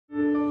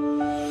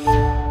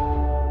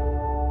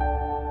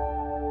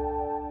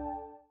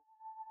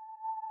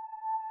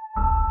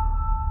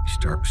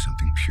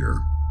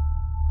pure.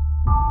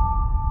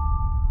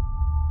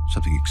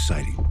 Something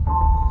exciting.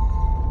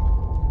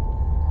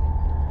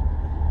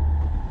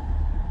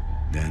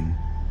 Then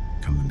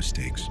come the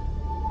mistakes.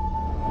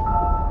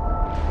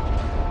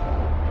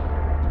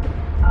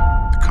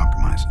 The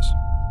compromises.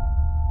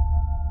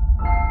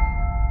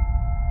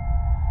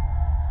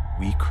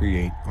 We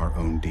create our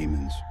own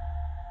demons.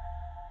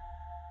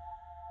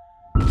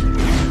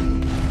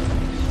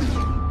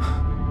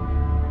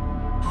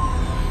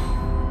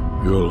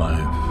 Your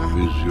life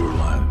is your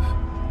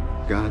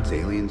life. Gods,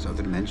 aliens,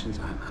 other dimensions.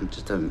 I'm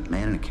just a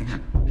man in a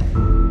can.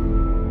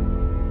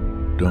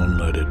 Don't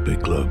let it be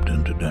clubbed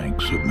into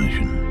dank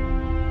submission.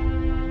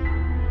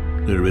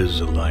 There is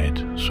a light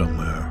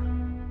somewhere.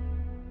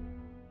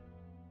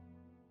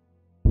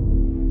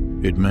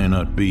 It may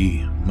not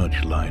be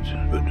much light,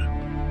 but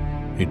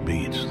it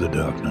beats the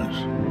darkness.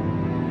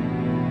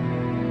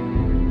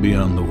 Be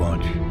on the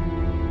watch.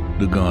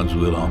 The gods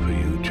will offer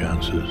you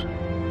chances.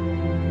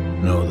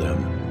 Know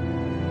them.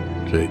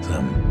 Take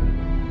them.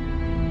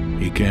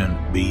 He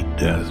can't beat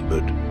death,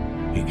 but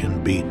he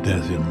can beat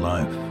death in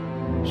life,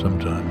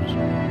 sometimes.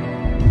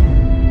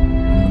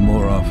 And the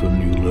more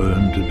often you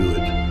learn to do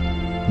it,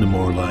 the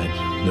more light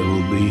there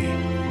will be.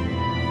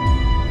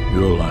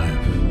 Your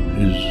life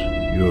is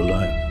your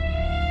life.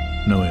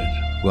 Know it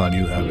while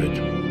you have it.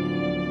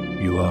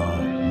 You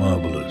are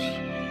marvelous.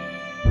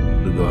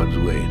 The gods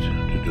wait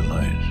to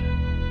delight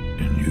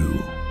in you.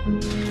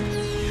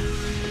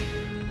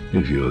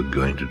 If you are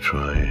going to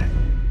try,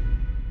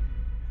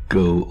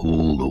 go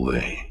all the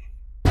way.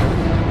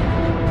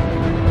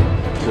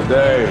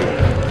 Today,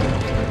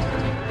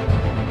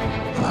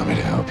 Allow me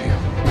to help you.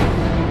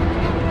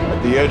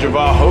 at the edge of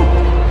our hope,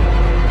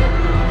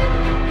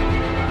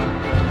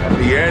 at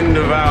the end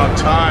of our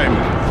time,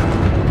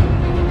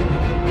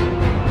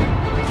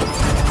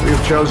 we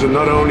have chosen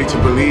not only to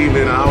believe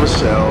in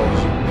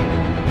ourselves,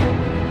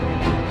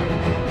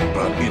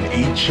 but in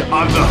each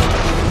other.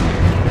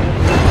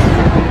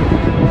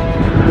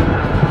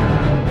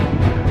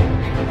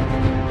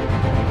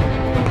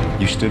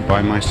 You stood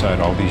by my side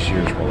all these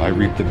years while I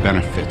reaped the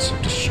benefits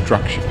of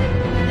destruction.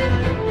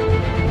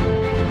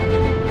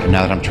 And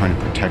now that I'm trying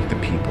to protect the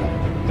people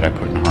that I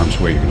put in harm's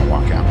way, you're gonna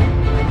walk out.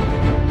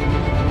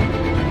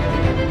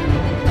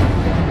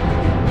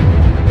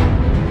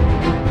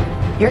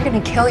 You're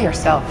gonna kill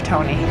yourself,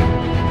 Tony.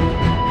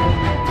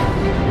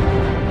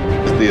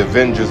 The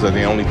Avengers are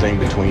the only thing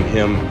between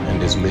him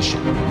and his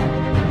mission.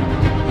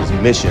 His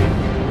mission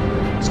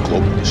is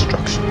global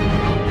destruction.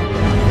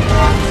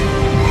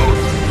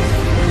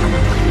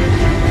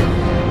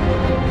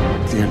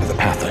 The end of the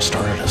path I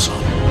started us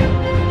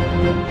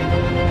on.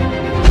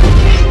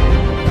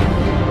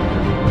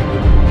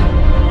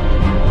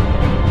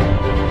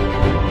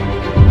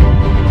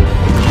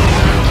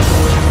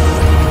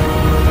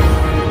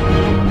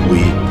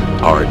 We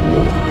are at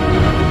war.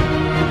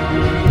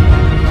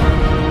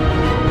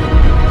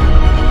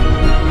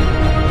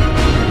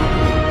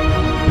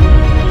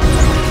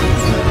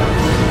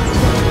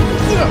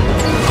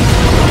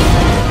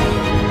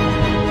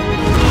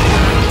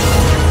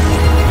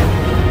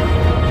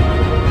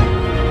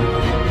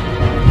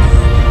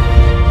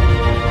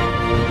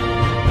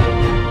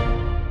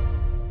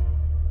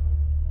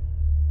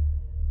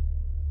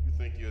 You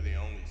think you're the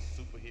only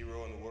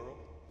superhero in the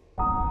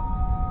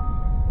world?